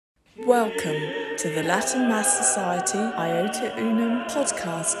Welcome to the Latin Mass Society Iota Unum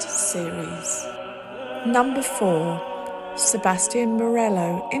podcast series. Number 4, Sebastian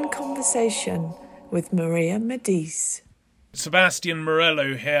Morello in conversation with Maria Medice. Sebastian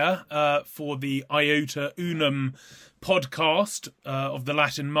Morello here for the Iota Unum podcast of the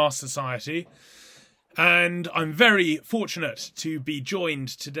Latin Mass Society. And I'm very fortunate to be joined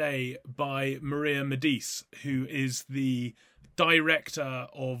today by Maria Medice, who is the director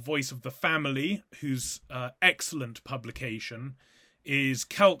of Voice of the Family, whose excellent publication is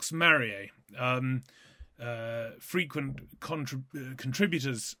Calx Mariae. Frequent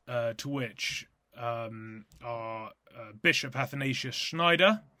contributors to which are Bishop Athanasius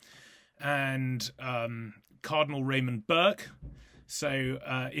Schneider and Cardinal Raymond Burke. So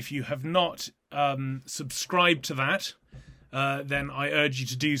if you have not subscribed to that, then I urge you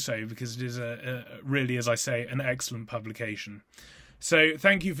to do so, because it is really, as I say, an excellent publication. So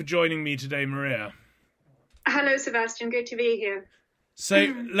thank you for joining me today, Maria. Hello, Sebastian. Good to be here.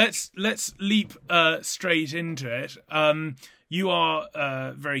 So let's leap straight into it. You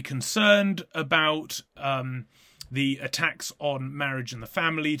are very concerned about the attacks on marriage and the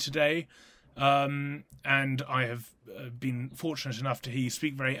family today, and I have been fortunate enough to hear you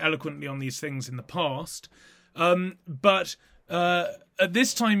speak very eloquently on these things in the past. But at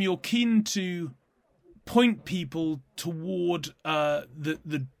this time, you're keen to point people toward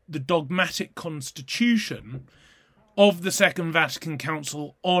the dogmatic constitution of the Second Vatican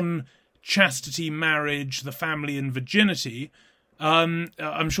Council on chastity, marriage, the family, and virginity.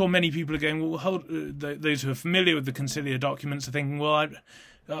 I'm sure many people are going, well, those who are familiar with the conciliar documents are thinking, well,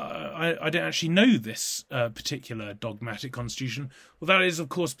 I don't actually know this particular dogmatic constitution. Well, that is, of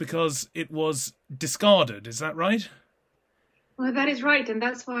course, because it was discarded. Is that right? Well, that is right. And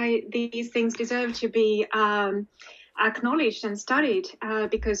that's why these things deserve to be acknowledged and studied,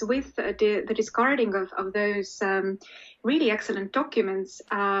 because with the discarding of those really excellent documents,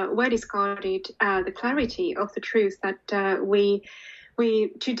 were discarded the clarity of the truth that we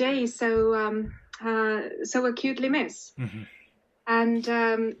today so acutely miss. Mm-hmm.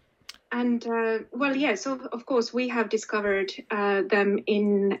 Well, yes, of course, we have discovered them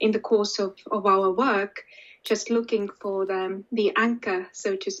in the course of our work, just looking for the anchor,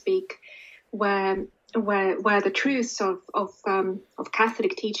 so to speak, where the truths of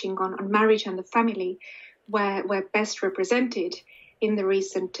Catholic teaching on marriage and the family were best represented in the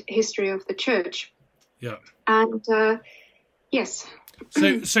recent history of the Church. Yeah. And yes.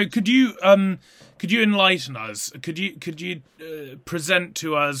 So could you enlighten us? Could you present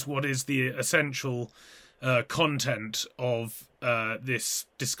to us what is the essential content of this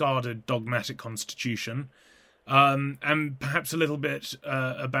discarded dogmatic constitution, and perhaps a little bit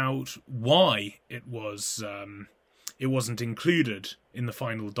about why it wasn't included in the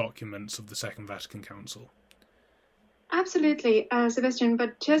final documents of the Second Vatican Council? Absolutely, Sebastian.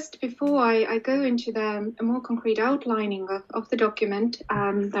 But just before I go into the more concrete outlining of the document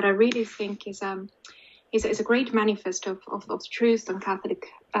that I really think is a great manifest of the truth on Catholic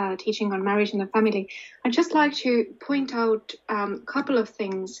teaching on marriage and the family, I'd just like to point out a couple of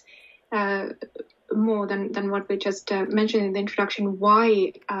things more than what we just mentioned in the introduction,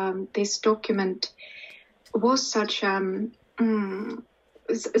 why this document was such an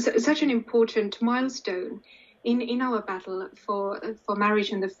important milestone in our battle for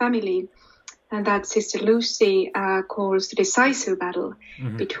marriage and the family, and that Sister Lucy calls the decisive battle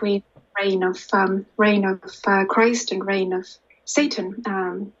between reign of Christ and reign of Satan,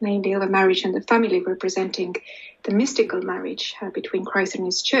 namely the marriage and the family, representing the mystical marriage between Christ and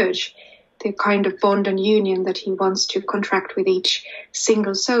his Church, the kind of bond and union that he wants to contract with each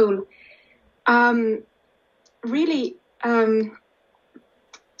single soul.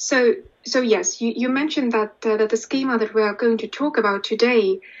 So yes, you mentioned that the schema that we are going to talk about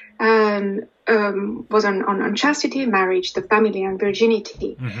today was on chastity, marriage, the family, and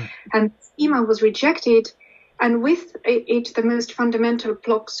virginity. Mm-hmm. And the schema was rejected, and with it, the most fundamental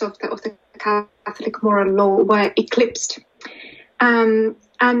blocks of the Catholic moral law were eclipsed. And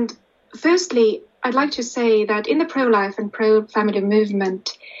firstly, I'd like to say that in the pro-life and pro-family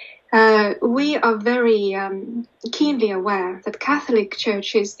movement, we are very keenly aware that Catholic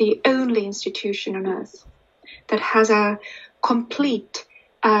Church is the only institution on earth that has a complete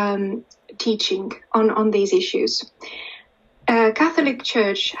teaching on these issues. Catholic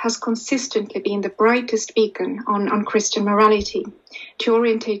Church has consistently been the brightest beacon on Christian morality, to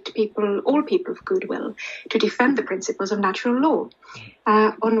orientate all people of goodwill, to defend the principles of natural law,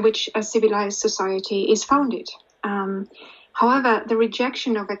 on which a civilized society is founded. However, the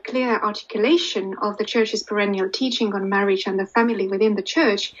rejection of a clear articulation of the Church's perennial teaching on marriage and the family within the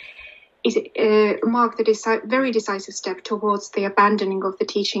Church mark the very decisive step towards the abandoning of the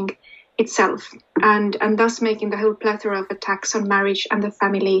teaching itself, and thus making the whole plethora of attacks on marriage and the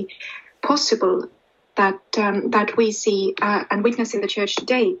family possible that we see and witness in the church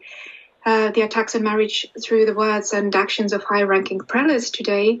today. The attacks on marriage through the words and actions of high-ranking prelates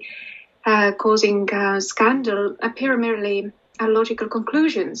today, causing scandal, appear merely logical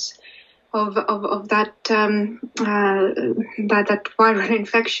conclusions of that viral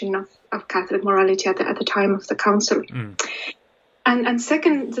infection of Catholic morality at the time of the Council. And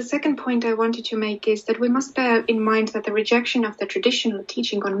the second point I wanted to make is that we must bear in mind that the rejection of the traditional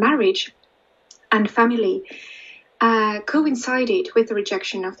teaching on marriage and family coincided with the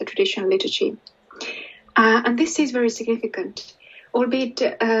rejection of the traditional liturgy. And this is very significant, albeit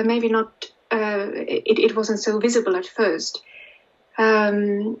maybe not, it wasn't so visible at first.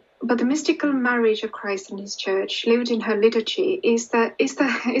 But the mystical marriage of Christ and his church lived in her liturgy is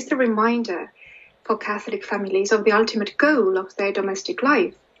the reminder for Catholic families of the ultimate goal of their domestic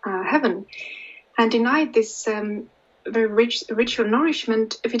life, heaven. And denied this very rich ritual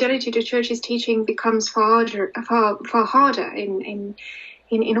nourishment, fidelity to church's teaching becomes far harder in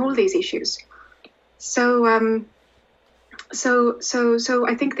all these issues. So I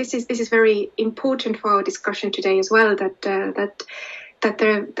think this is very important for our discussion today as well. That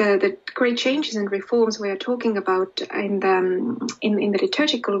the great changes and reforms we are talking about in the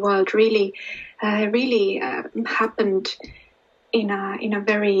liturgical world really happened in a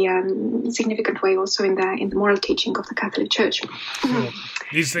very significant way also in the moral teaching of the Catholic Church. Sure.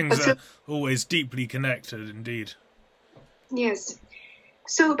 These things are always deeply connected, indeed. Yes.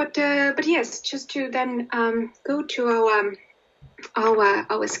 So, but yes, just to then go to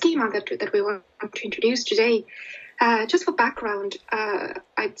our schema that we want to introduce today. Just for background,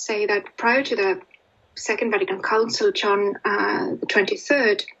 I'd say that prior to the Second Vatican Council,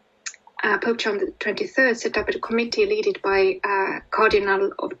 Pope John XXIII set up a committee led by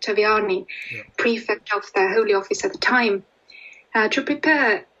Cardinal Ottaviani, prefect of the Holy Office at the time, to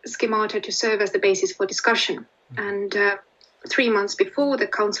prepare schemata to serve as the basis for discussion. And 3 months before the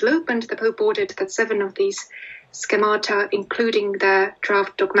council opened, the Pope ordered that 7 of these schemata, including the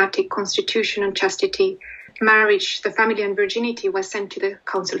draft dogmatic constitution on chastity, marriage, the family and virginity, were sent to the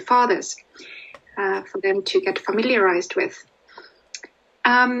council fathers for them to get familiarized with.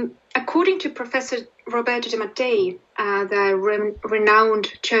 According to Professor Roberto de Mattei, the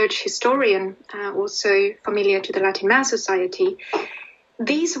renowned church historian, also familiar to the Latin Mass Society,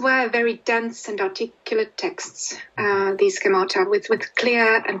 these were very dense and articulate texts, these schemata, with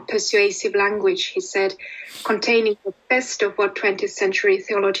clear and persuasive language, he said, containing the best of what 20th century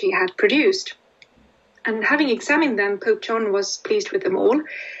theology had produced. And having examined them, Pope John was pleased with them all.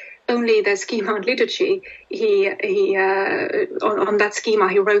 Only the schema on liturgy, on that schema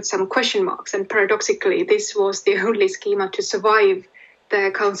he wrote some question marks, and paradoxically this was the only schema to survive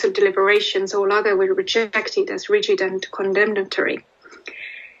the council deliberations. All other were rejected as rigid and condemnatory.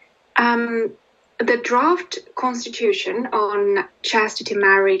 The draft constitution on chastity,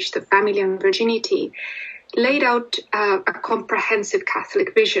 marriage, the family and virginity laid out a comprehensive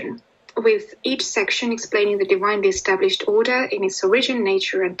Catholic vision, with each section explaining the divinely established order in its origin,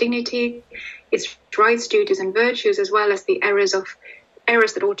 nature and dignity, its rights, duties and virtues, as well as the errors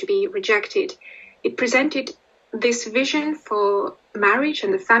that ought to be rejected. It presented this vision for marriage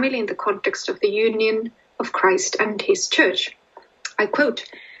and the family in the context of the union of Christ and his church. I quote,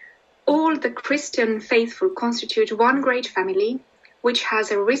 "All the Christian faithful constitute one great family, which has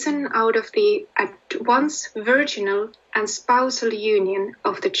arisen out of the at once virginal and spousal union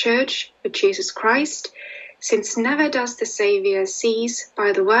of the Church with Jesus Christ, since never does the Saviour cease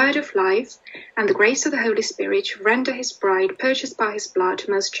by the word of life and the grace of the Holy Spirit to render his bride, purchased by his blood,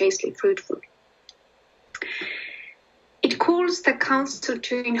 most chastely fruitful." It calls the Council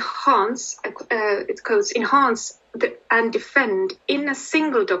to enhance and defend in a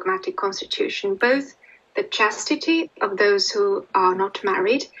single dogmatic constitution both the chastity of those who are not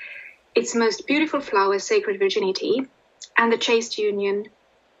married, its most beautiful flower, sacred virginity, and the chaste union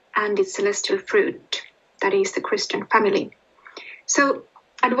and its celestial fruit, that is the Christian family. So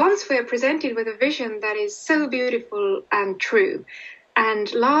at once we are presented with a vision that is so beautiful and true,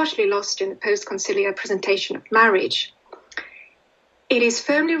 and largely lost in the post-conciliar presentation of marriage. It is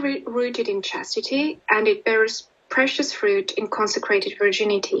firmly rooted in chastity, and it bears precious fruit in consecrated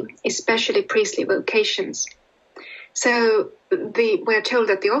virginity, especially priestly vocations. So we are told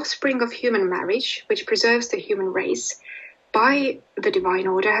that the offspring of human marriage, which preserves the human race by the divine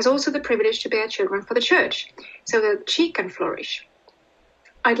order, has also the privilege to bear children for the church, so that she can flourish.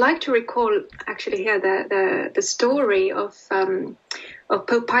 I'd like to recall actually here the story of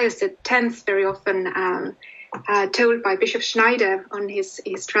Pope Pius X, very often told by Bishop Schneider on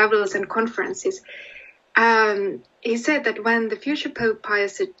his travels and conferences. He said that when the future Pope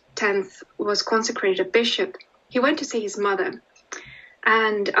Pius X was consecrated a bishop, he went to see his mother.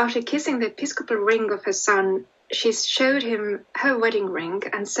 And after kissing the episcopal ring of her son, she showed him her wedding ring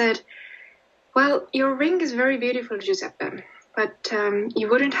and said, "Well, your ring is very beautiful, Giuseppe, but you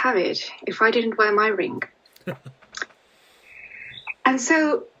wouldn't have it if I didn't wear my ring." And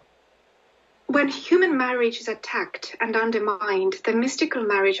so when human marriage is attacked and undermined, the mystical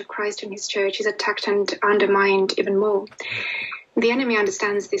marriage of Christ and his church is attacked and undermined even more. The enemy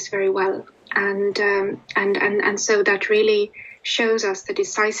understands this very well. And so that really shows us the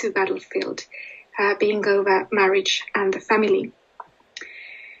decisive battlefield being over marriage and the family.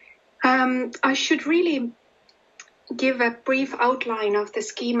 I should really give a brief outline of the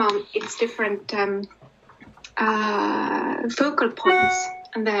schema, its different focal points.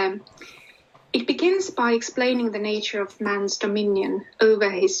 And it begins by explaining the nature of man's dominion over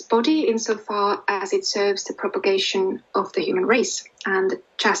his body insofar as it serves the propagation of the human race and the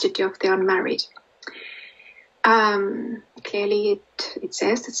chastity of the unmarried. Clearly, it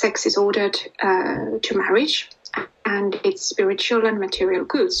says that sex is ordered to marriage, and it's spiritual and material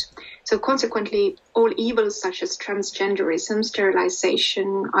goods. So consequently, all evils such as transgenderism,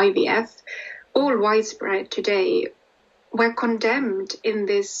 sterilization, IVF, all widespread today, were condemned in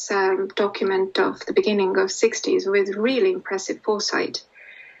this document of the beginning of 60s with really impressive foresight.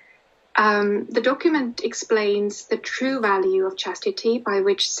 The document explains the true value of chastity, by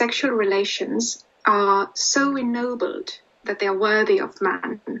which sexual relations are so ennobled that they are worthy of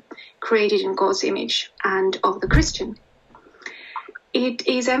man, created in God's image, and of the Christian. It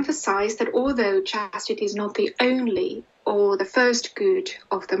is emphasized that although chastity is not the only or the first good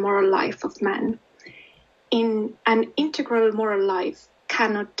of the moral life of man, in an integral moral life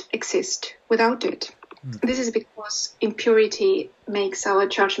cannot exist without it. This is because impurity makes our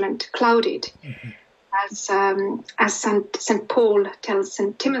judgment clouded. As St. Paul tells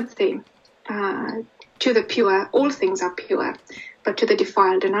St. Timothy, to the pure, all things are pure, but to the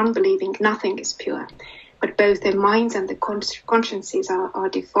defiled and unbelieving, nothing is pure. But both their minds and their consciences are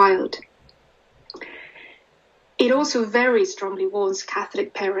defiled. It also very strongly warns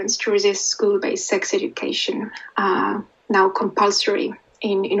Catholic parents to resist school-based sex education, now compulsory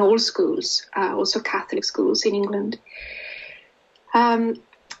in all schools, also Catholic schools in England.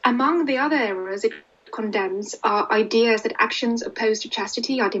 Among the other errors it condemns are ideas that actions opposed to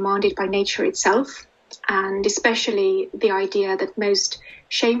chastity are demanded by nature itself, and especially the idea that most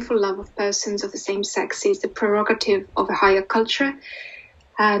shameful love of persons of the same sex is the prerogative of a higher culture,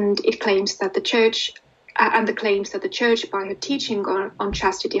 and it claims that the Church by her teaching on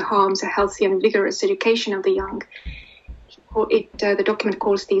chastity harms a healthy and vigorous education of the young. The document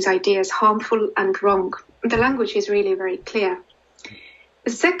calls these ideas harmful and wrong. The language is really very clear.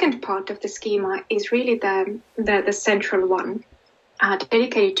 The second part of the schema is really the central one,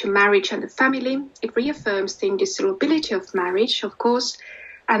 dedicated to marriage and the family. It reaffirms the indissolubility of marriage, of course,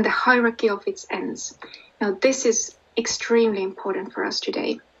 and the hierarchy of its ends. Now, this is extremely important for us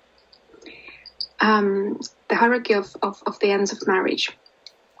today. The hierarchy of the ends of marriage.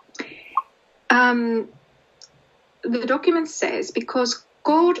 The document says, because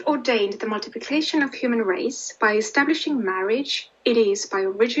God ordained the multiplication of human race by establishing marriage, it is by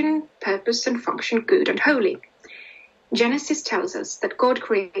origin, purpose, and function good and holy. Genesis tells us that God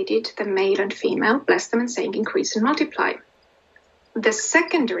created the male and female, blessed them and saying, increase and multiply. The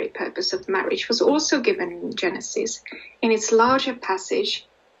secondary purpose of marriage was also given in Genesis in its larger passage,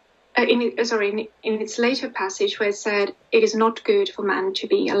 in its later passage where it said, it is not good for man to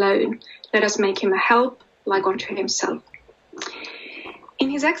be alone. Let us make him a help like unto himself. In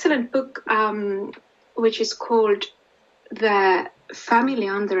his excellent book, which is called The Family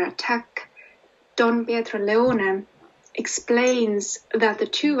Under Attack, Don Pietro Leone explains that the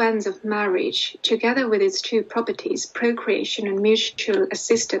two ends of marriage, together with its two properties, procreation and mutual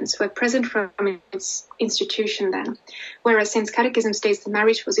assistance, were present from its institution then. Whereas since Catechism states that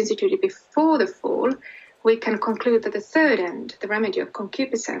marriage was instituted before the fall, we can conclude that the third end, the remedy of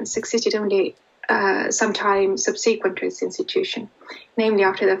concupiscence, existed only sometime subsequent to its institution, namely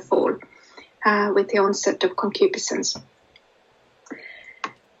after the fall, with the onset of concupiscence.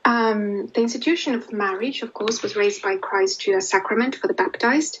 The institution of marriage, of course, was raised by Christ to a sacrament for the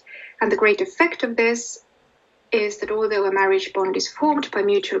baptized, and the great effect of this is that although a marriage bond is formed by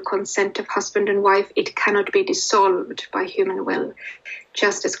mutual consent of husband and wife, it cannot be dissolved by human will,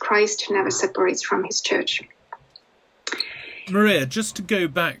 just as Christ never separates from his church. Maria, just to go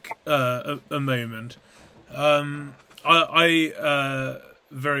back a moment, I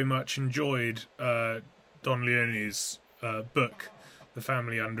very much enjoyed Don Leone's book, The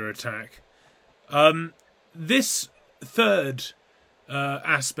Family Under Attack. This third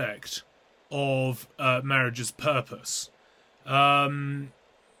aspect of marriage's purpose, a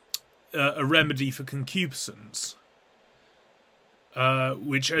remedy for concupiscence,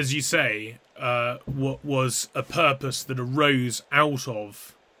 which, as you say, was a purpose that arose out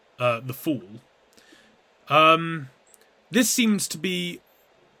of the fall. This seems to be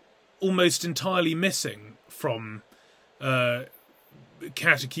almost entirely missing from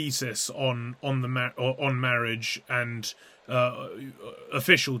catechesis on marriage and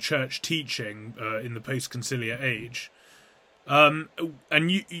official church teaching in the post-conciliar age.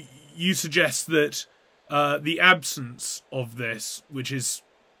 And you suggest that the absence of this, which is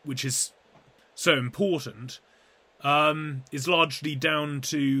so important, is largely down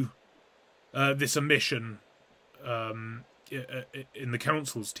to this omission in the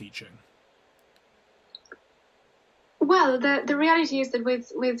Council's teaching. Well, the reality is that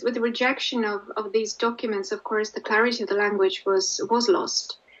with the rejection of these documents, of course, the clarity of the language was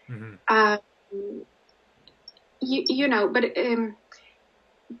lost. Mm-hmm. But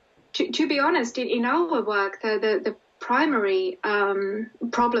to be honest, in our work, the primary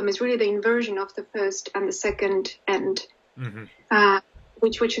problem is really the inversion of the first and the second end, mm-hmm.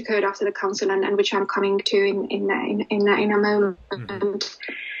 Which occurred after the council, and which I'm coming to in a moment.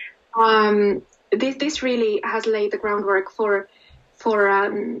 Mm-hmm. This really has laid the groundwork for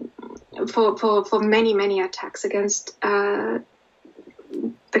many attacks against the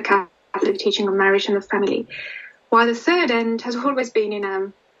Catholic teaching of marriage and the family. While the third end has always been in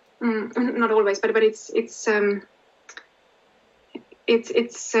a not always, but it's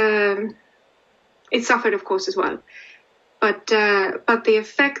suffered, of course, as well. But the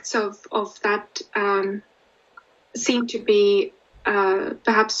effects of that seem to be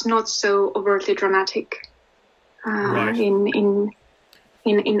perhaps not so overtly dramatic, right. in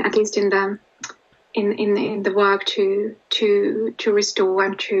at least in the work to restore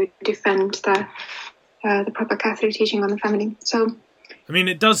and to defend the proper Catholic teaching on the family. So, I mean,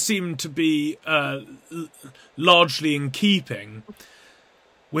 it does seem to be largely in keeping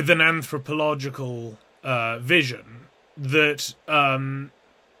with an anthropological vision that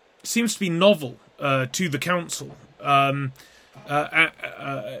seems to be novel to the Council in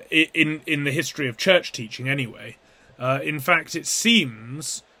the history of church teaching, anyway. In fact, it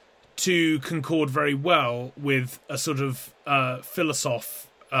seems to concord very well with a sort of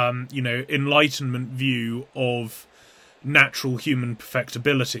Enlightenment view of natural human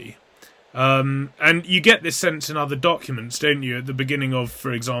perfectibility. And you get this sense in other documents, don't you? At the beginning of,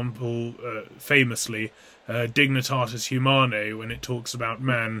 for example, famously, Dignitatis Humanae, when it talks about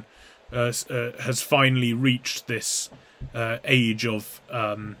man has finally reached this age of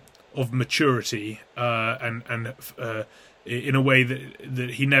maturity, and in a way that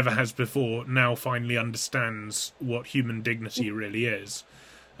he never has before, now finally understands what human dignity really is.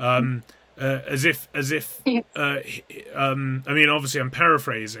 As if I mean, obviously I'm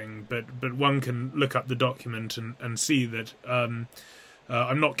paraphrasing, but one can look up the document and see that I'm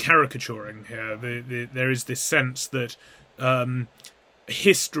not caricaturing here. There is this sense that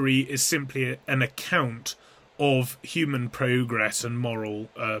history is simply an account of human progress and moral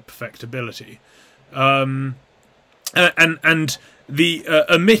perfectibility, and the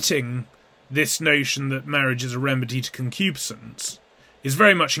omitting this notion that marriage is a remedy to concupiscence is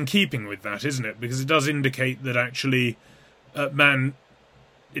very much in keeping with that, isn't it? Because it does indicate that actually man,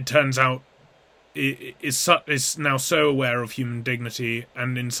 it turns out, is now so aware of human dignity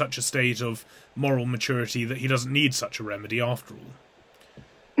and in such a state of moral maturity that he doesn't need such a remedy after all.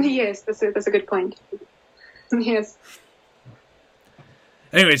 Yes, that's a good point. Yes.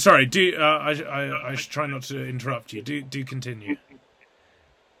 Anyway, sorry. I should try not to interrupt you. Do continue.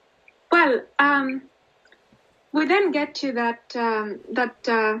 Well, we then get to that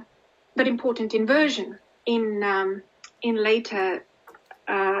important inversion in later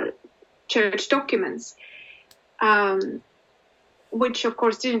church documents, which of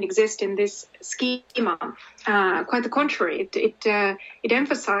course didn't exist in this schema. Quite the contrary, it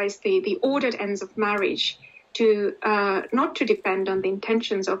emphasized the ordered ends of marriage to not to depend on the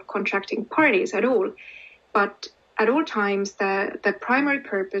intentions of contracting parties at all, but at all times the primary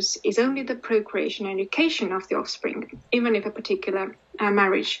purpose is only the procreation and education of the offspring, even if a particular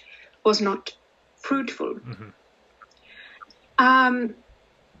marriage was not fruitful. Mm-hmm.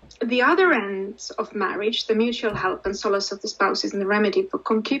 The other ends of marriage, the mutual help and solace of the spouses and the remedy for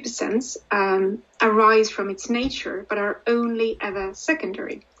concupiscence, arise from its nature, but are only ever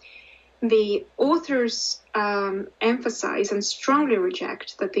secondary. The authors emphasize and strongly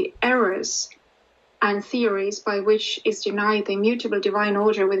reject that the errors and theories by which is denied the immutable divine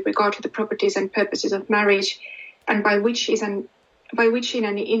order with regard to the properties and purposes of marriage, and by which in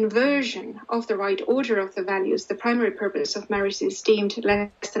an inversion of the right order of the values, the primary purpose of marriage is deemed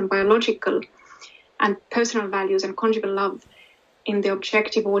less than biological and personal values, and conjugal love in the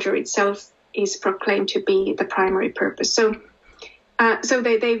objective order itself is proclaimed to be the primary purpose. So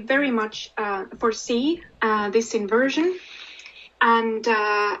they very much foresee this inversion and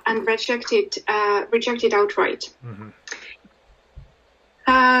reject it outright. Mm-hmm.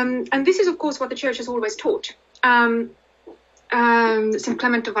 And this is, of course, what the Church has always taught. St.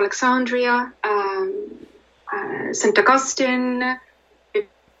 Clement of Alexandria, St. Augustine,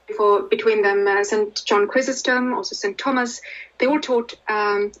 between them St. John Chrysostom, also St. Thomas, they all taught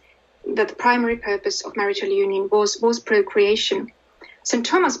that the primary purpose of marital union was procreation. St.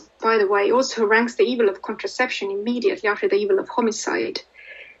 Thomas, by the way, also ranks the evil of contraception immediately after the evil of homicide,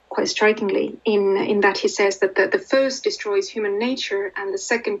 quite strikingly, in that he says that the first destroys human nature and the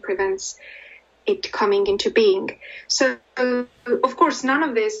second prevents it coming into being. So, of course, none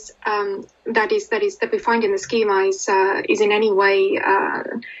of this that we find in the schema is in any way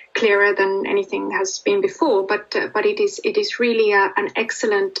clearer than anything has been before. But it is really an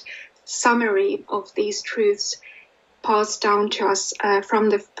excellent summary of these truths passed down to us from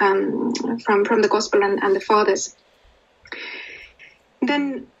the Gospel and the Fathers.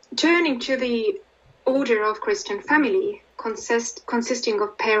 Then, turning to the order of Christian family, consisting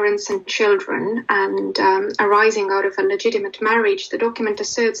of parents and children and arising out of a legitimate marriage, the document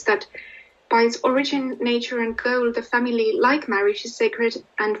asserts that by its origin, nature and goal, the family, like marriage, is sacred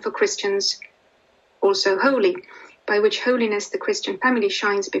and for Christians also holy, by which holiness the Christian family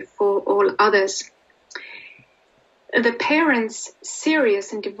shines before all others. The parents'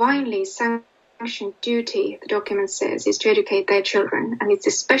 serious and divinely sanctioned duty, the document says, is to educate their children, and it's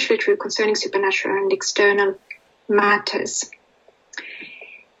especially true concerning supernatural and external matters.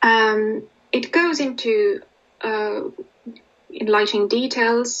 It goes into enlightening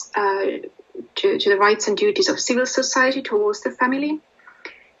details to the rights and duties of civil society towards the family,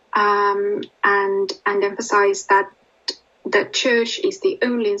 and emphasize that the Church is the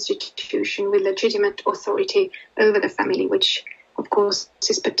only institution with legitimate authority over the family, which, of course,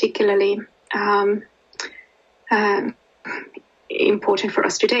 is particularly important for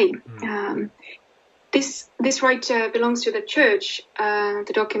us today. This right belongs to the Church,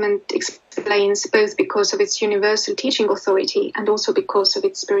 the document explains, both because of its universal teaching authority and also because of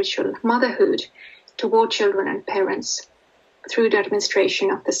its spiritual motherhood toward children and parents through the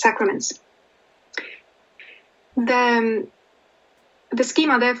administration of the sacraments. The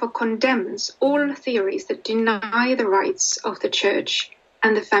schema therefore condemns all theories that deny the rights of the Church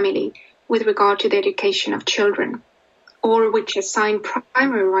and the family with regard to the education of children, or which assign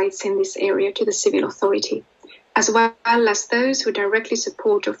primary rights in this area to the civil authority, as well as those who directly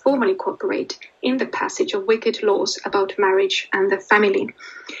support or formally cooperate in the passage of wicked laws about marriage and the family.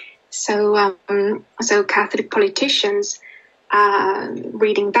 So Catholic politicians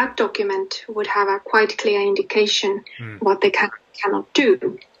reading that document would have a quite clear indication what they cannot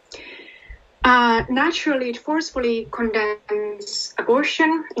do. Naturally, it forcefully condemns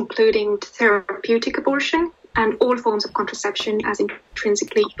abortion, including therapeutic abortion, and all forms of contraception as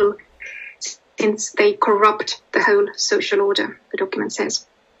intrinsically evil, since they corrupt the whole social order, the document says.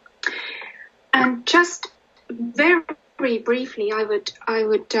 And just very briefly, I would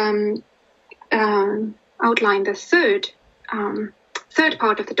outline the third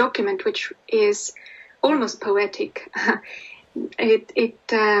part of the document, which is almost poetic.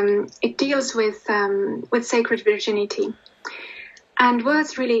 It deals with sacred virginity. And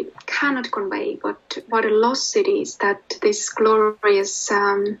words really cannot convey what a loss it is that this glorious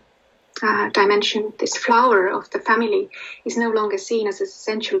dimension, this flower of the family, is no longer seen as an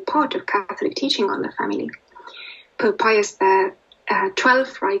essential part of Catholic teaching on the family. Pope Pius XII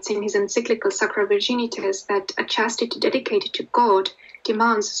writes in his encyclical Sacra Virginitas that a chastity dedicated to God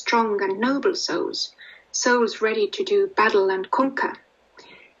demands strong and noble souls ready to do battle and conquer.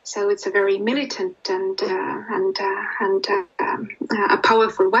 So it's a very militant and a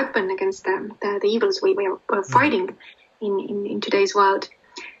powerful weapon against the evils we are fighting in today's world.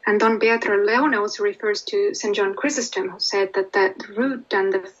 And Don Pietro Leone also refers to St. John Chrysostom, who said that the root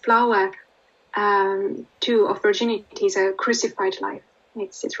and the flower too of virginity is a crucified life.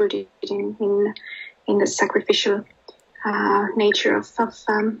 It's rooted in the sacrificial nature of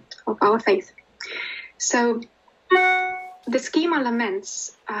our faith. So the schema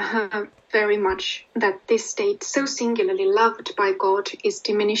laments very much that this state, so singularly loved by God, is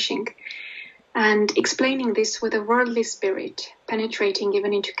diminishing, and explaining this with a worldly spirit penetrating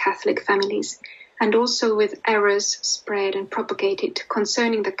even into Catholic families, and also with errors spread and propagated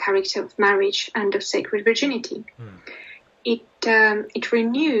concerning the character of marriage and of sacred virginity. It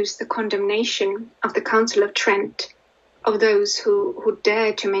renews the condemnation of the Council of Trent, of those who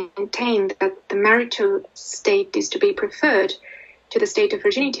dare to maintain that the marital state is to be preferred to the state of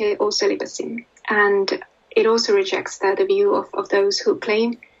virginity or celibacy. And it also rejects the view of those who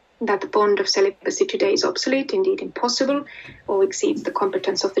claim that the bond of celibacy today is obsolete, indeed impossible, or exceeds the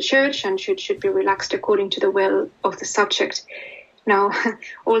competence of the Church and should be relaxed according to the will of the subject. Now,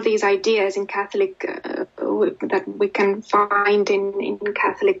 all these ideas in Catholic that we can find in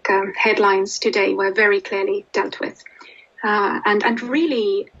Catholic headlines today were very clearly dealt with and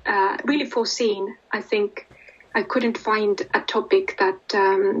really foreseen. I think I couldn't find a topic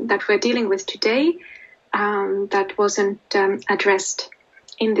that we're dealing with today that wasn't addressed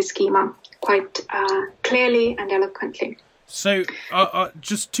in the schema quite clearly and eloquently. So,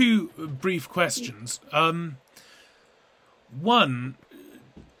 just two brief questions. One,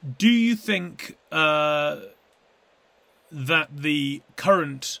 do you think that the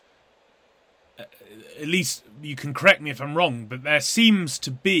current, at least you can correct me if I'm wrong, but there seems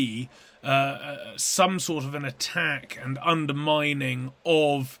to be some sort of an attack and undermining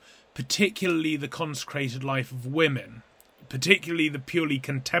of particularly the consecrated life of women, particularly the purely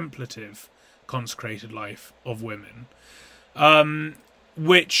contemplative consecrated life of women,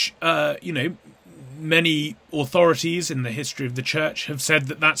 which, many authorities in the history of the Church have said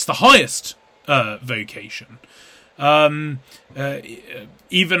that that's the highest vocation,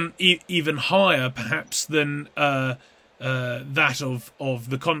 even higher perhaps than that of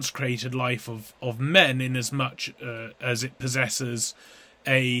the consecrated life of men, in as much as it possesses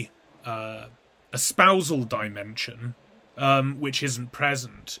a spousal dimension, which isn't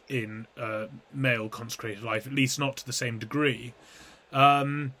present in male consecrated life, at least not to the same degree.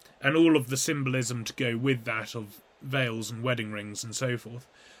 And all of the symbolism to go with that of veils and wedding rings and so forth.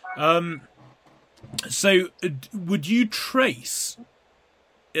 So would you trace,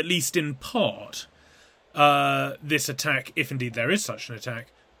 at least in part, this attack, if indeed there is such an attack,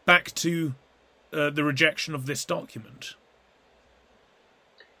 back to the rejection of this document?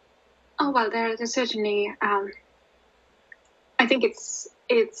 Oh, well, there's certainly... I think it's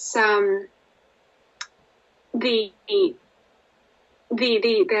the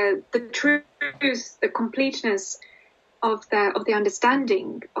truth, the completeness of the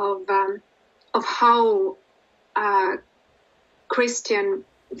understanding of how Christian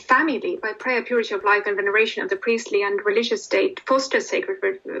family, by prayer, purity of life, and veneration of the priestly and religious state, fosters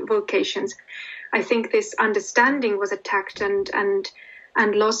sacred vocations. I think this understanding was attacked and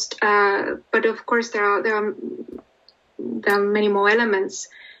lost. But of course, there are many more elements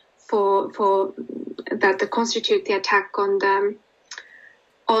for that constitute the attack on the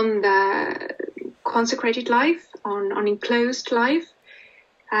consecrated life, on enclosed life.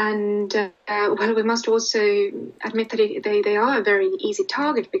 And we must also admit that they are a very easy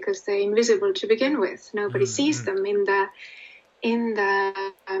target because they're invisible to begin with. Nobody sees them in the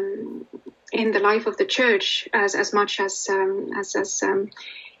life of the Church as much as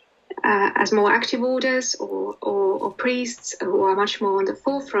more active orders or priests who are much more on the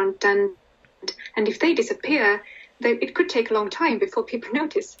forefront. And if they disappear, it could take a long time before people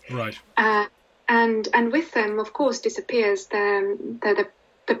notice. Right. And with them, of course, disappears the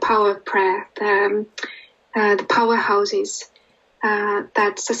power of prayer, the powerhouses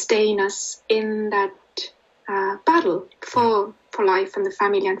that sustain us in that battle for life and the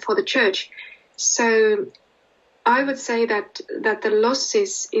family and for the Church. So I would say that the loss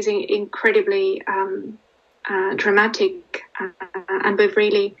is incredibly dramatic, and we've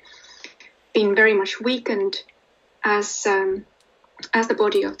really been very much weakened as the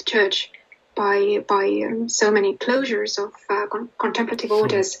body of the Church by so many closures of contemplative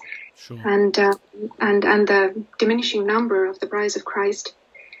orders. Sure. And the diminishing number of the brides of Christ.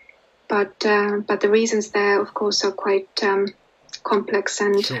 But the reasons there, of course, are quite complex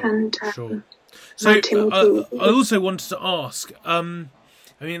and Sure. So I also wanted to ask. I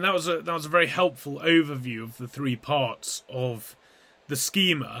mean, that was a very helpful overview of the three parts of the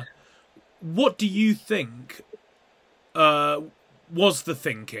schema. What do you think was the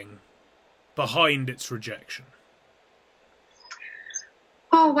thinking behind its rejection?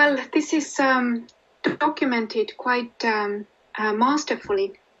 Oh, well, this is documented quite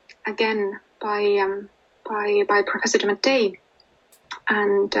masterfully, again, by by Professor de Mattei,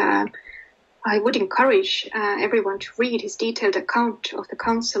 and I would encourage everyone to read his detailed account of the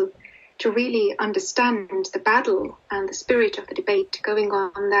council to really understand the battle and the spirit of the debate going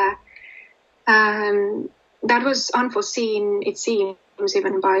on there. That was unforeseen, it seems,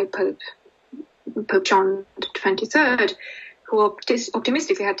 even by Pope John XXIII, who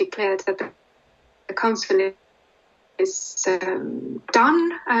optimistically had declared that the council is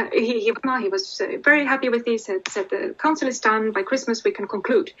done. He was very happy with this, said the council is done, by Christmas we can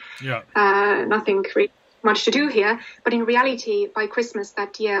conclude. Yeah. Nothing really much to do here, but in reality, by Christmas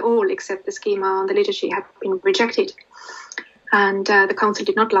that year, all except the schema on the liturgy had been rejected. And the council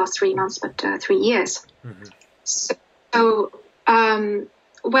did not last 3 months, but 3 years. Mm-hmm. So,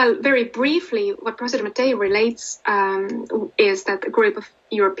 well, very briefly, what Professor de Mattei relates is that a group of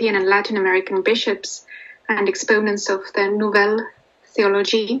European and Latin American bishops and exponents of the Nouvelle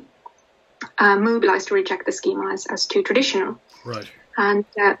Theology mobilized to reject the schema as too traditional. Right. And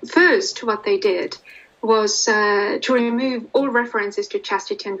first, what they did was to remove all references to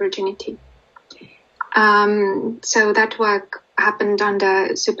chastity and virginity. So that work happened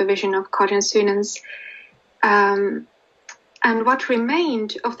under supervision of Cardinal Sunens. And what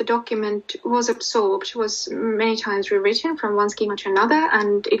remained of the document was absorbed, was many times rewritten from one schema to another,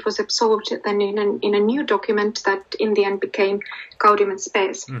 and it was absorbed then in a new document that in the end became Gaudium et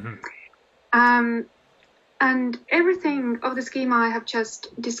Spes. Mm-hmm. And everything of the schema I have just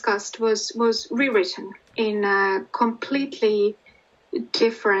discussed was rewritten in a completely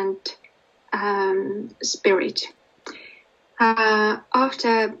different spirit.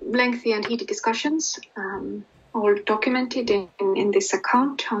 After lengthy and heated discussions, all documented in this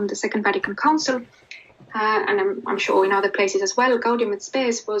account on the Second Vatican Council, and I'm sure in other places as well, Gaudium et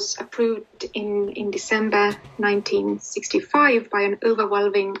Spes was approved in December 1965 by an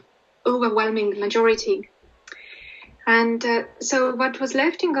overwhelming majority. And so what was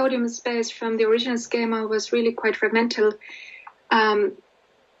left in Gaudium et Spes from the original schema was really quite fragmental.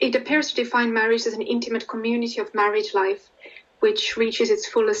 It appears to define marriage as an intimate community of married life, which reaches its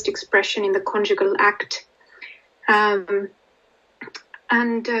fullest expression in the conjugal act.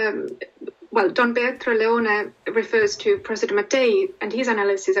 Well, Don Pietro Leone refers to Professor de Mattei and his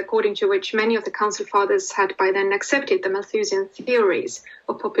analysis, according to which many of the Council Fathers had by then accepted the Malthusian theories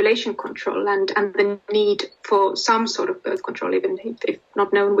of population control and the need for some sort of birth control, even if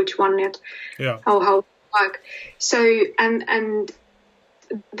not known which one yet, or how it work. So, and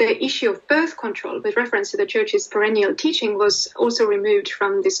the issue of birth control with reference to the Church's perennial teaching was also removed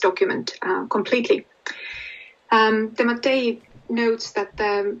from this document completely. De Mattei notes that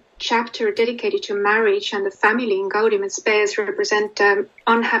the chapter dedicated to marriage and the family in Gaudium et Spes represent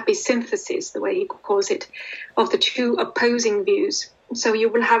unhappy synthesis, the way he calls it, of the two opposing views. So you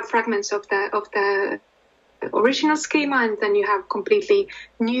will have fragments of the original schema, and then you have completely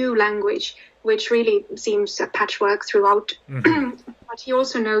new language, which really seems a patchwork throughout. Mm-hmm. But he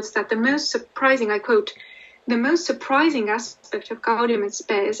also notes that the most surprising, I quote, "The most surprising aspect of Gaudium et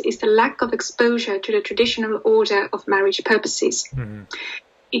Spes is the lack of exposure to the traditional order of marriage purposes. Mm-hmm.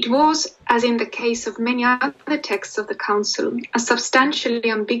 It was, as in the case of many other texts of the Council, a substantially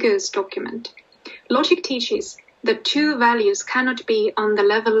ambiguous document. Logic teaches that two values cannot be on the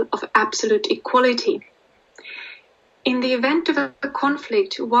level of absolute equality. In the event of a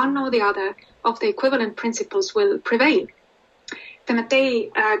conflict, one or the other of the equivalent principles will prevail." De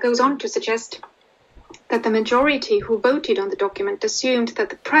Mattei goes on to suggest that the majority who voted on the document assumed that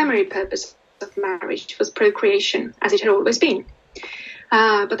the primary purpose of marriage was procreation, as it had always been.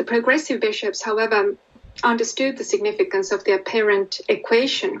 But the progressive bishops, however, understood the significance of the apparent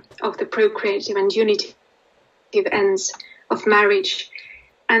equation of the procreative and unitive ends of marriage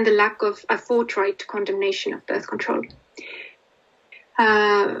and the lack of a forthright condemnation of birth control.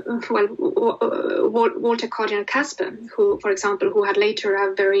 Walter Cardinal Casper, who, for example, who had later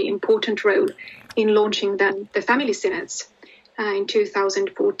a very important role in launching the family synods in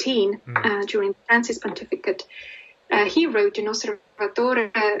 2014 during Francis' pontificate, he wrote in Osservatore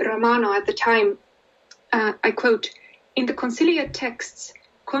Romano at the time, I quote, "In the conciliar texts,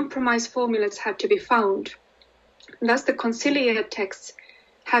 compromise formulas had to be found. Thus the conciliar texts,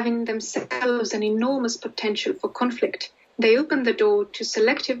 having themselves an enormous potential for conflict, they open the door to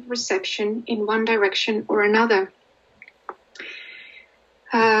selective reception in one direction or another."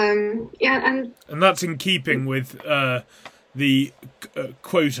 And that's in keeping with the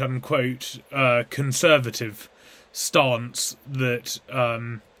quote-unquote conservative stance that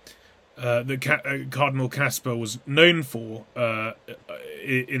Cardinal Casper was known for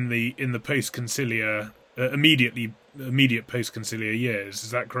in the post-conciliar, immediate post-conciliar years.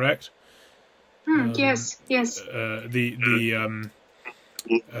 Is that correct? Yes. The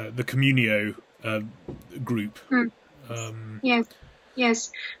Communio group.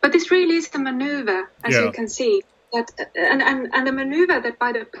 Yes. But this really is the maneuver, as you can see. That and the maneuver that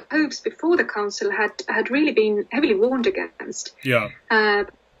by the popes before the council had really been heavily warned against. The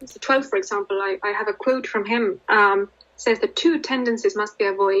 12th, for example, I have a quote from him. Says that two tendencies must be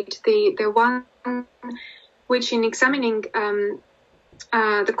avoided. The one which, in examining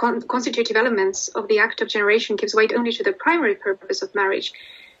the constitutive elements of the act of generation, gives weight only to the primary purpose of marriage,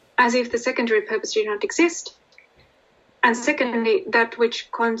 as if the secondary purpose did not exist. And secondly, that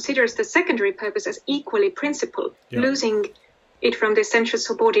which considers the secondary purpose as equally principal, losing it from the essential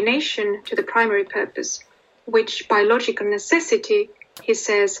subordination to the primary purpose, which by logical necessity, he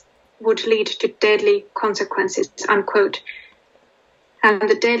says, would lead to deadly consequences, unquote. And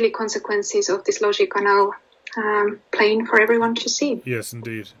the deadly consequences of this logic are now plain for everyone to see. Yes,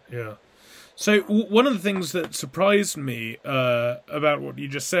 indeed. Yeah. So one of the things that surprised me about what you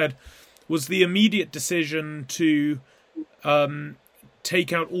just said was the immediate decision to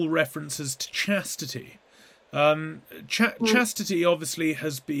take out all references to chastity. Chastity obviously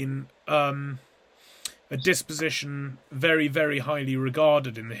has been a disposition very, very highly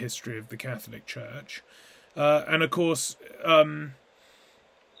regarded in the history of the Catholic Church. And of course,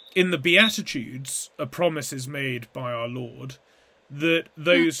 in the Beatitudes, a promise is made by our Lord that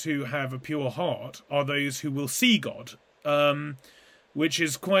those who have a pure heart are those who will see God, which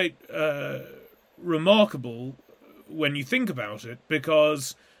is quite remarkable when you think about it,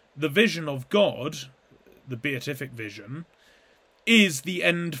 because the vision of God, the beatific vision, is the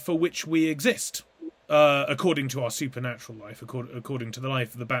end for which we exist, according to our supernatural life, according to the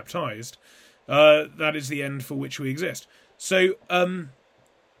life of the baptized. That is the end for which we exist. So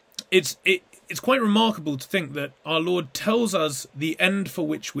it's quite remarkable to think that our Lord tells us the end for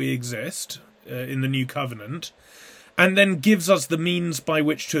which we exist in the New Covenant, and then gives us the means by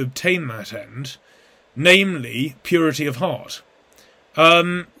which to obtain that end, namely purity of heart.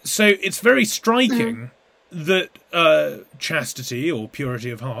 So it's very striking that chastity or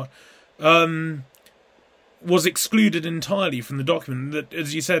purity of heart was excluded entirely from the document. That,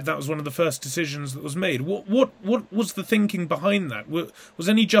 as you said, that was one of the first decisions that was made. What was the thinking behind that? Was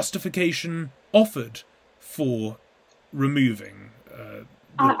any justification offered for removing?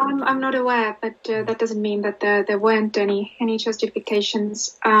 I'm not aware, but that doesn't mean that there weren't any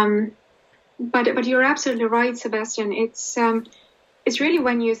justifications. But you're absolutely right, Sebastian. It's really,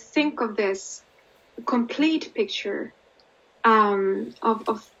 when you think of this complete picture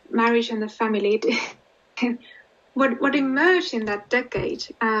of marriage and the family, what emerged in that decade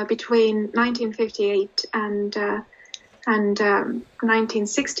between 1958 and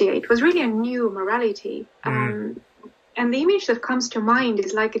 1968 was really a new morality. And the image that comes to mind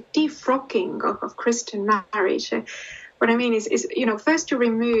is like a defrocking of Christian marriage. What I mean is first to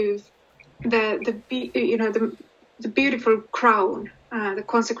remove the beautiful crown, the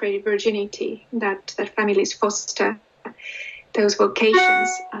consecrated virginity that families foster, those vocations,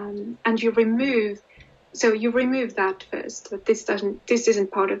 and you remove that first. That this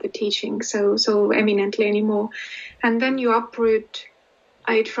isn't part of the teaching so eminently anymore, and then you uproot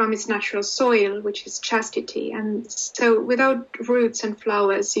it from its natural soil, which is chastity, and so without roots and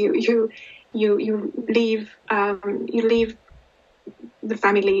flowers, you leave the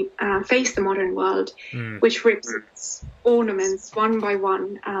family face the modern world, which rips its ornaments one by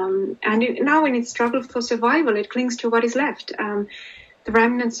one, and now in its struggle for survival, it clings to what is left, the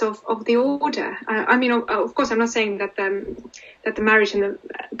remnants of the order. I mean, of course, I'm not saying that the marriage and the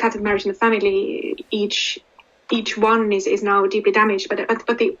Catholic marriage and the family, each one is now deeply damaged,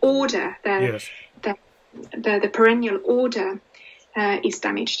 but the order, the perennial order, is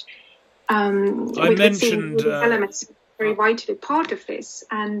damaged. I mentioned elements very vitally part of this,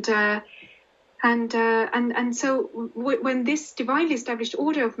 and so when this divinely established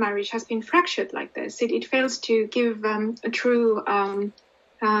order of marriage has been fractured like this, it fails to give a true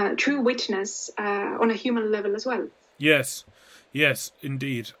witness on a human level as well. Yes,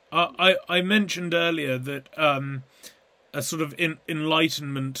 indeed. I mentioned earlier that a sort of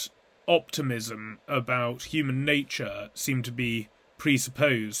Enlightenment optimism about human nature seemed to be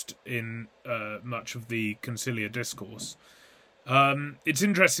presupposed in much of the conciliar discourse. It's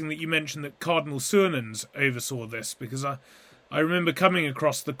interesting that you mentioned that Cardinal Surinens oversaw this, because I remember coming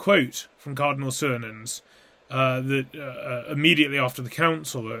across the quote from Cardinal Surinens that immediately after the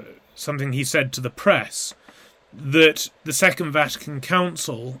council, something he said to the press, that the Second Vatican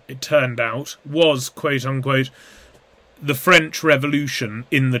Council, it turned out, was, quote-unquote, the French Revolution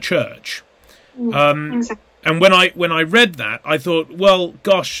in the Church. Exactly. And when I read that, I thought, well,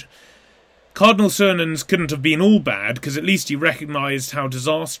 gosh, Cardinal Surnans couldn't have been all bad, because at least he recognised how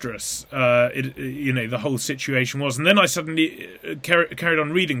disastrous the whole situation was. And then I suddenly carried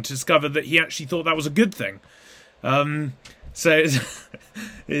on reading to discover that he actually thought that was a good thing. So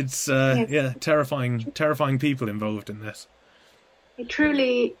it's terrifying people involved in this. It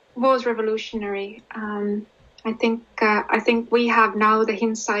truly was revolutionary. I think we have now the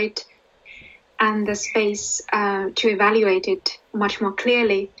insight and the space to evaluate it much more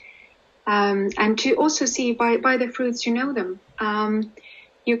clearly. And to also see by the fruits you know them.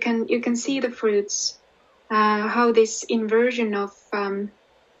 You can see the fruits, how this inversion of the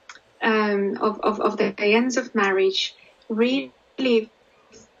ends of marriage really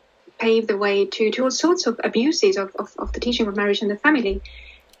paved the way to all sorts of abuses of the teaching of marriage and the family.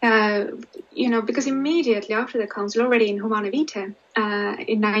 Because immediately after the council, already in Humanae Vitae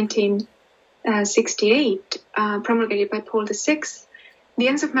in 1968, promulgated by Paul VI, the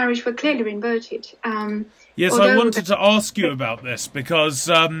ends of marriage were clearly inverted. Yes, I wanted to ask you about this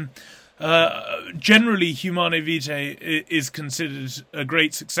because generally Humanae Vitae is considered a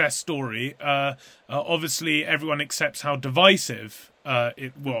great success story. Obviously, everyone accepts how divisive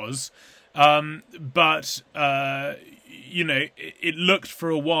it was, but it looked for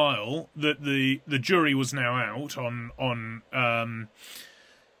a while that the jury was now out on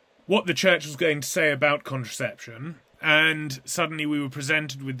what the church was going to say about contraception. And suddenly we were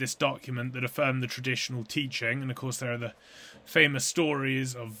presented with this document that affirmed the traditional teaching. And of course there are the famous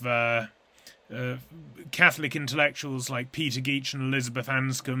stories of Catholic intellectuals like Peter Geach and Elizabeth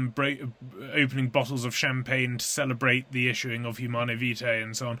Anscombe opening bottles of champagne to celebrate the issuing of Humanae Vitae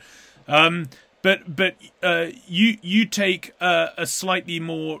and so on. But you take a slightly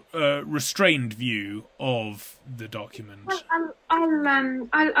more restrained view of the document. Well,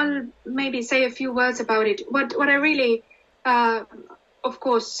 I'll maybe say a few words about it. What I really, of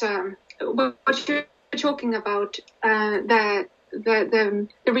course, what you're talking about, the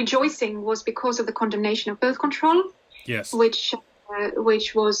rejoicing was because of the condemnation of birth control. Yes. Which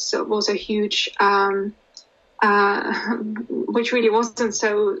was a huge. Which really wasn't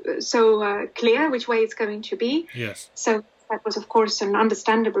so clear which way it's going to be. Yes. So that was, of course, an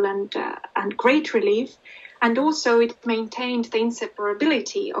understandable and great relief. And also it maintained the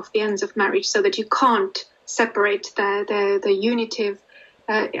inseparability of the ends of marriage, so that you can't separate the unitive.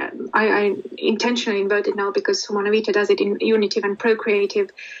 I intentionally inverted now because Humanae Vitae does it in unitive and procreative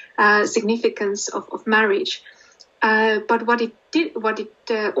significance of marriage. But what it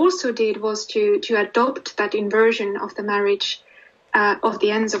also did was to adopt that inversion of the marriage, of the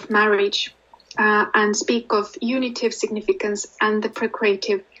ends of marriage, and speak of unitive significance and the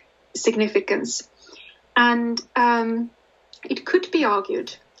procreative significance. And it could be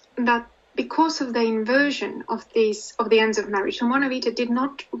argued that because of the inversion of the ends of marriage, Humanae Vitae did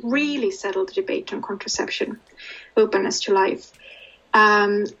not really settle the debate on contraception, openness to life,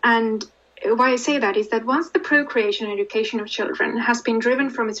 and why I say that is that once the procreation and education of children has been driven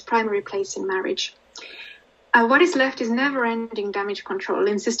from its primary place in marriage, what is left is never-ending damage control,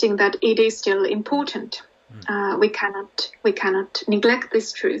 insisting that it is still important. We cannot neglect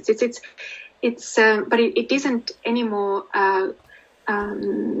this truth. But it isn't anymore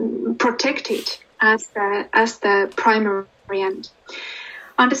protected as the primary end.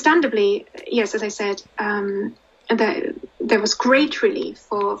 Understandably, yes, as I said. There was great relief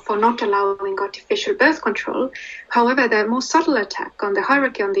for not allowing artificial birth control. However, the more subtle attack on the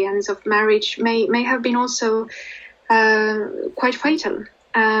hierarchy on the ends of marriage may have been also quite fatal.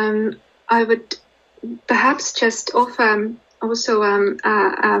 I would perhaps just offer also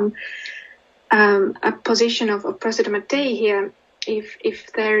a position of Professor Mattei here,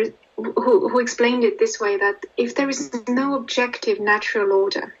 if there, who explained it this way, that if there is no objective natural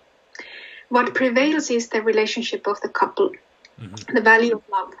order, what prevails is the relationship of the couple, the value of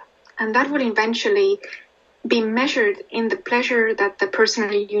love. And that will eventually be measured in the pleasure that the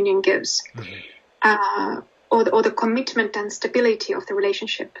personal union gives, or the commitment and stability of the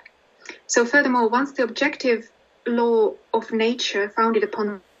relationship. So furthermore, once the objective law of nature founded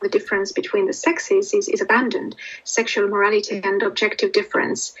upon the difference between the sexes is abandoned, sexual morality and objective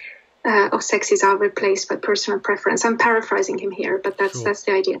difference of sexes are replaced by personal preference. I'm paraphrasing him here, but that's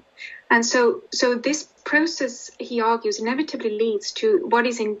the idea. And so this process, he argues, inevitably leads to what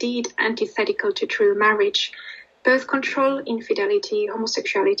is indeed antithetical to true marriage: birth control, infidelity,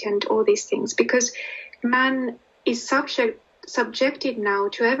 homosexuality, and all these things. Because man is subjected now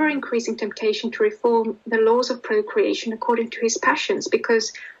to ever-increasing temptation to reform the laws of procreation according to his passions,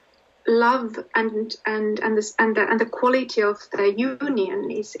 because love and the quality of the union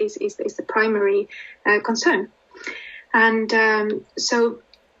is the primary concern. And so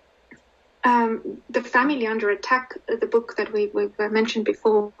The Family Under Attack, the book that we've mentioned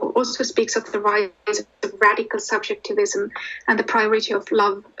before, also speaks of the rise of radical subjectivism and the priority of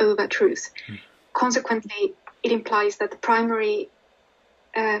love over truth. Consequently, it implies that the primary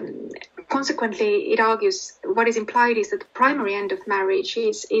consequently, it argues what is implied is that the primary end of marriage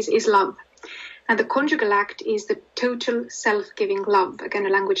is love. And the conjugal act is the total self-giving love. Again, a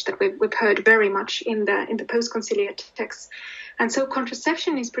language that we've heard very much in the post-conciliar texts. And so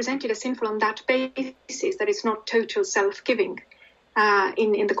contraception is presented as sinful on that basis, that it's not total self-giving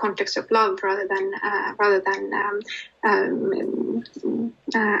in the context of love, rather than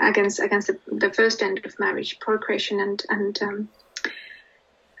against the first end of marriage, procreation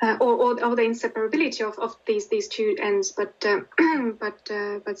or the inseparability of these two ends, but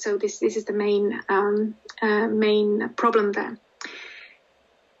so this is the main problem there.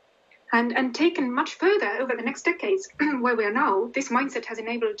 And taken much further over the next decades, where we are now, this mindset has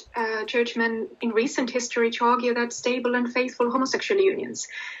enabled churchmen in recent history to argue that stable and faithful homosexual unions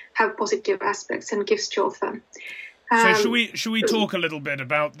have positive aspects and gifts to offer. So should we talk a little bit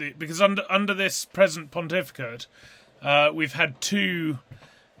about because under this present pontificate, we've had two.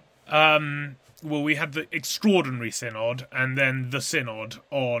 We had the Extraordinary Synod and then the Synod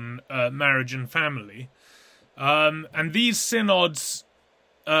on marriage and family. And these synods,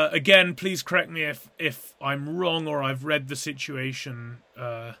 again, please correct me if I'm wrong or I've read the situation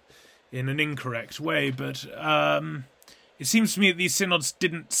in an incorrect way, but it seems to me that these synods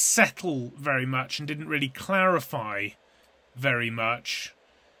didn't settle very much and didn't really clarify very much,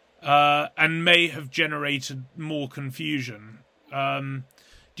 and may have generated more confusion.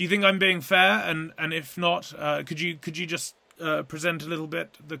 Do you think I'm being fair? And if not, could you just present a little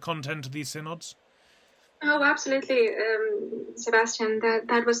bit the content of these synods? Oh, absolutely, Sebastian.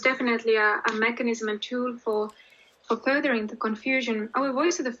 That was definitely a mechanism and tool for furthering the confusion. Our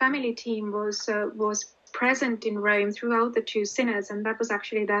Voice of the Family team was present in Rome throughout the two synods, and that was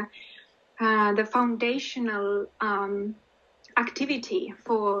actually the foundational activity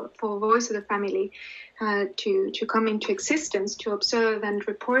for Voice of the Family to come into existence, to observe and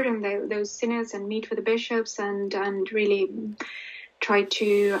report on those synods and meet with the bishops and really try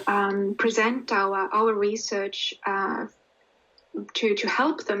to present our research to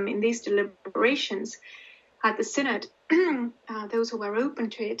help them in these deliberations at the synod. Those who were open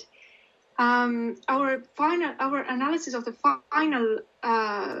to it. Our analysis of the final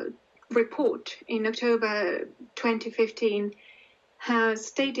report in October 2015 has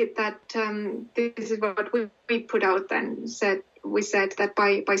stated that this is what we put out then. We said that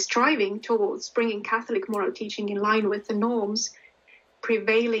by striving towards bringing Catholic moral teaching in line with the norms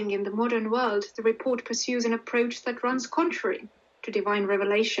prevailing in the modern world, the report pursues an approach that runs contrary to divine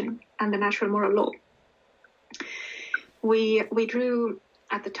revelation and the natural moral law. We drew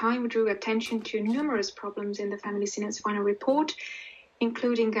attention to numerous problems in the Family Synod's final report,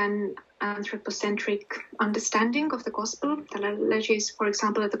 including an anthropocentric understanding of the gospel that alleges, for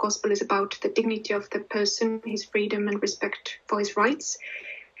example, that the gospel is about the dignity of the person, his freedom and respect for his rights.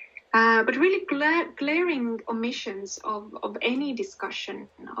 But really glaring omissions of any discussion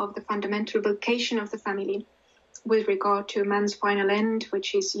of the fundamental vocation of the family with regard to man's final end,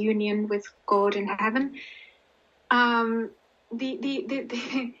 which is union with God in heaven. The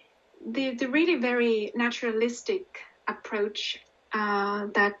really very naturalistic approach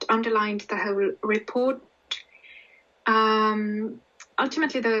that underlined the whole report.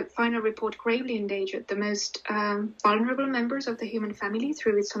 Ultimately, the final report gravely endangered the most vulnerable members of the human family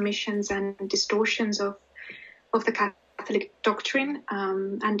through its omissions and distortions of the Catholic doctrine,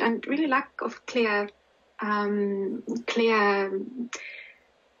 and really lack of clear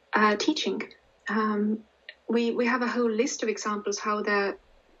teaching. We have a whole list of examples how the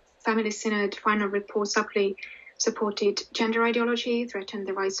Family Synod final report subtly supported gender ideology, threatened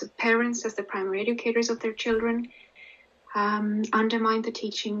the rights of parents as the primary educators of their children, undermined the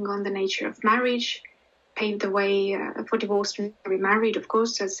teaching on the nature of marriage, paved the way for divorced and remarried, of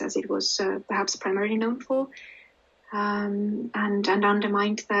course, as it was perhaps primarily known for, and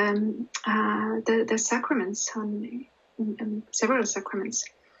undermined the sacraments, several sacraments,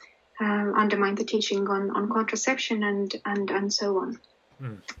 undermined the teaching on contraception and so on.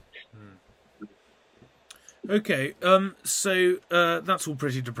 Okay, so that's all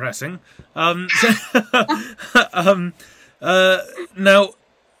pretty depressing. Now,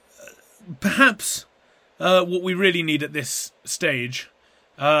 perhaps what we really need at this stage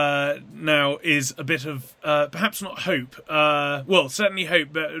now is a bit of, perhaps not hope, well, certainly hope,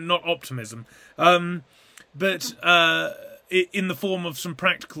 but not optimism, but in the form of some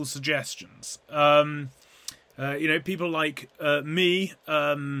practical suggestions. People like me,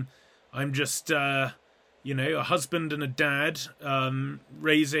 I'm just a husband and a dad,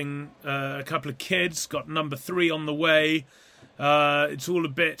 raising a couple of kids, got number 3 on the way. It's all a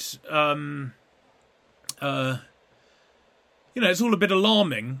bit it's all a bit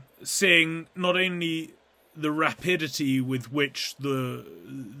alarming, seeing not only the rapidity with which the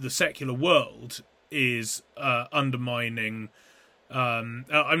secular world is undermining. I'm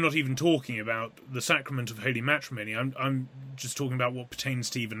not even talking about the sacrament of holy matrimony. I'm just talking about what pertains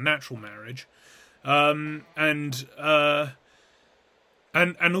to even natural marriage, and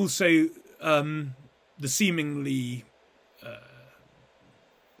also the seemingly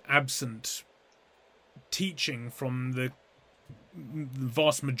absent teaching from the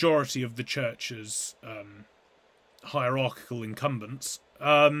vast majority of the church's hierarchical incumbents,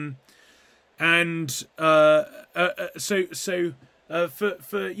 for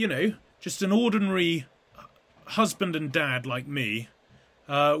just an ordinary husband and dad like me,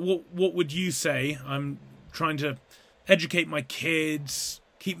 what would you say? I'm trying to educate my kids,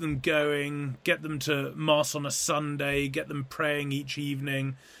 keep them going, get them to mass on a Sunday, get them praying each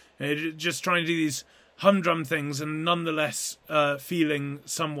evening, just trying to do these humdrum things, and nonetheless feeling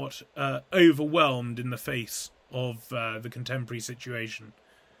somewhat overwhelmed in the face of the contemporary situation.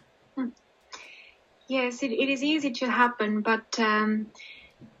 Yes, it is easy to happen, but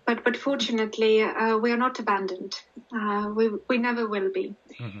fortunately we are not abandoned. We never will be.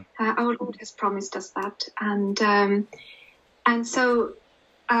 Mm-hmm. Our Lord has promised us that, and so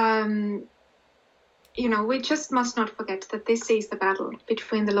we just must not forget that this is the battle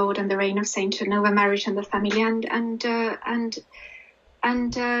between the Lord and the reign of Satan over marriage and the family, and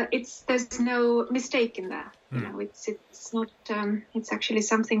there's no mistake in that. It's not. It's actually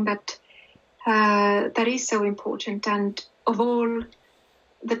something that is so important, and of all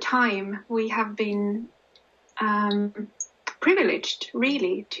the time we have been privileged,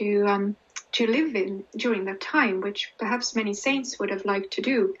 really, to live in during that time, which perhaps many saints would have liked to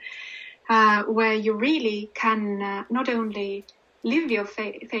do. Where you really can not only live your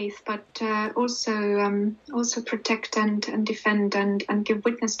faith, but also protect and defend and give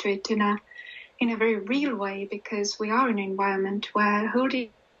witness to it in a very real way, because we are in an environment where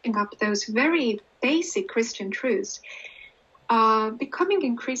holding up those very basic Christian truths are becoming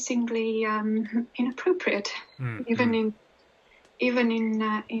increasingly inappropriate, even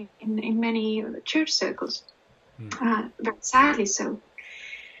in many church circles. Very sadly so.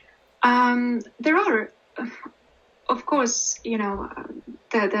 There are, of course,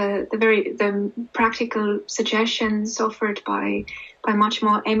 the practical suggestions offered by much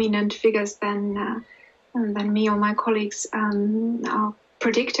more eminent figures than me or my colleagues are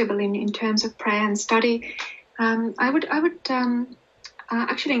predictable in terms of prayer and study. I would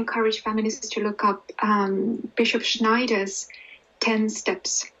actually encourage families to look up Bishop Schneider's 10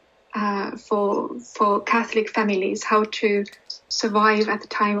 steps for Catholic families, how to survive at the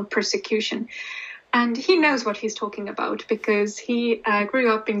time of persecution. And he knows what he's talking about, because he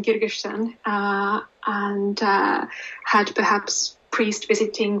grew up in Kyrgyzstan and had perhaps priest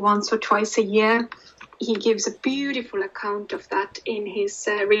visiting once or twice a year. He gives a beautiful account of that in his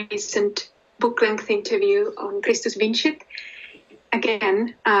recent book-length interview on Christus Vincit.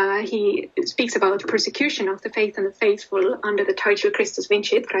 Again, he speaks about persecution of the faith and the faithful under the title Christus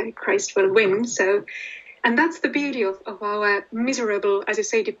Vincit, Christ will win. And that's the beauty of our miserable, as you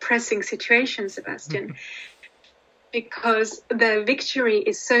say, depressing situation, Sebastian, because the victory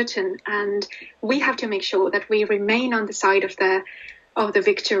is certain, and we have to make sure that we remain on the side of the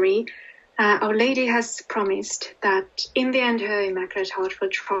victory. Our Lady has promised that in the end her Immaculate Heart will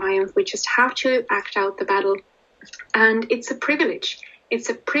triumph. We just have to act out the battle. And it's a privilege. It's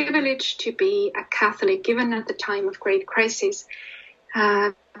a privilege to be a Catholic, given at the time of great crisis,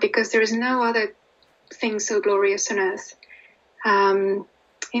 because there is no other thing so glorious on earth.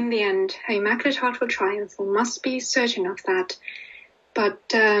 In the end, her Immaculate Heart will triumph. We must be certain of that.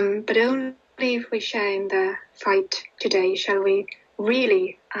 But only if we share in the fight today shall we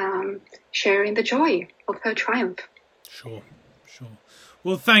really share in the joy of her triumph. Sure.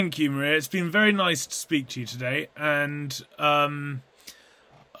 Well, thank you, Maria. It's been very nice to speak to you today. And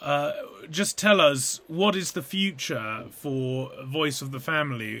just tell us, what is the future for Voice of the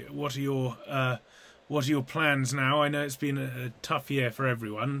Family? What are your plans now? I know it's been a tough year for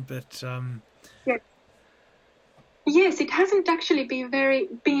everyone, but yes, it hasn't actually been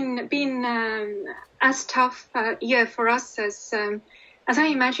as tough a year for us as I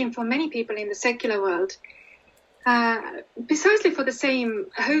imagine for many people in the secular world. Precisely for the same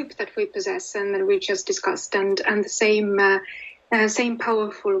hope that we possess and that we just discussed, and the same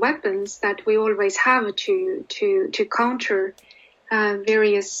powerful weapons that we always have to counter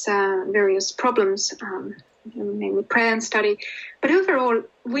various problems, namely prayer and study. But overall,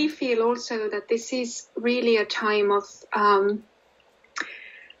 we feel also that this is really a time of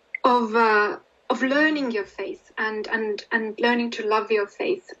learning your faith and learning to love your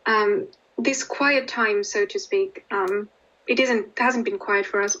faith. This quiet time, so to speak, it hasn't been quiet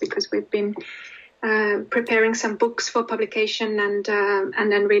for us because we've been preparing some books for publication and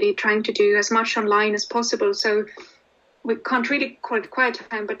then really trying to do as much online as possible. So we can't really call it quiet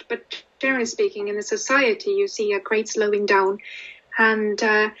time, but generally speaking, in the society, you see a great slowing down, and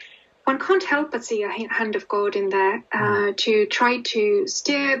one can't help but see a hand of God in there to try to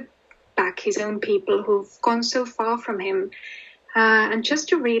steer back his own people who've gone so far from him, and just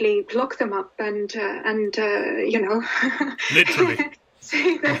to really lock them up and literally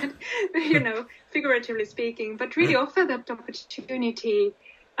say that, figuratively speaking, but really offer that opportunity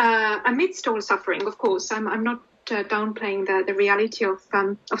amidst all suffering. Of course, I'm not downplaying the reality of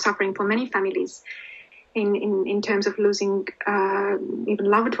suffering for many families in terms of losing even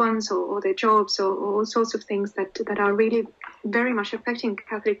loved ones or their jobs or all sorts of things that are really very much affecting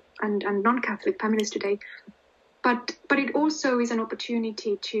Catholic and non-Catholic families today. But it also is an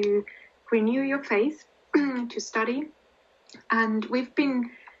opportunity to renew your faith, to study, and we've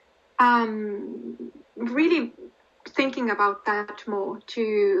been really thinking about that more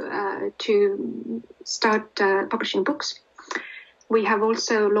to start publishing books. We have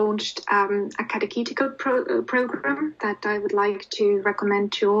also launched a catechetical program that I would like to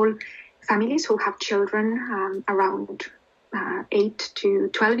recommend to all families who have children around 8 to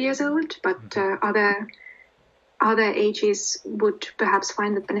 12 years old, but other ages would perhaps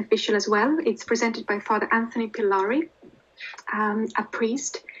find it beneficial as well. It's presented by Father Anthony Pillari, a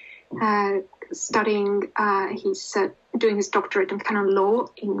priest studying, he's doing his doctorate in canon law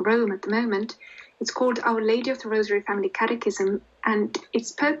in Rome at the moment. It's called Our Lady of the Rosary Family Catechism, and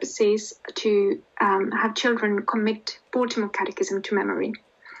its purpose is to have children commit Baltimore Catechism to memory.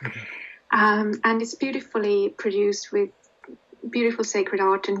 And it's beautifully produced with beautiful sacred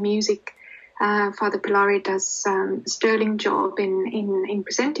art and music. Father Pillari does a sterling job in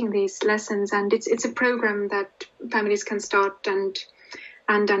presenting these lessons, and it's a program that families can start and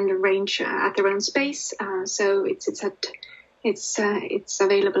arrange at their own space. So it's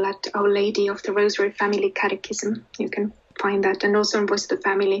available at Our Lady of the Rosary Family Catechism. You can find that, and also on Voice of the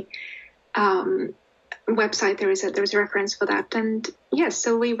Family website there is a reference for that. And yes,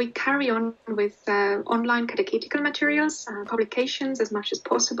 so we carry on with online catechetical materials, publications as much as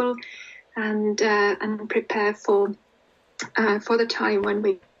possible, and prepare for the time when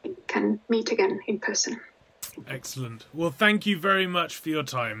we can meet again in person. Excellent. Well, thank you very much for your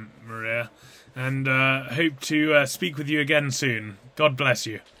time, Maria, and hope to speak with you again soon. God bless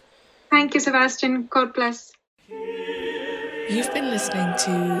you. Thank you, Sebastian. God bless. You've been listening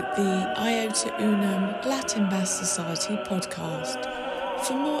to the Iota Unum Latin Mass Society podcast.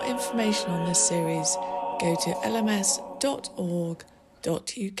 For more information on this series, go to lms.org.uk.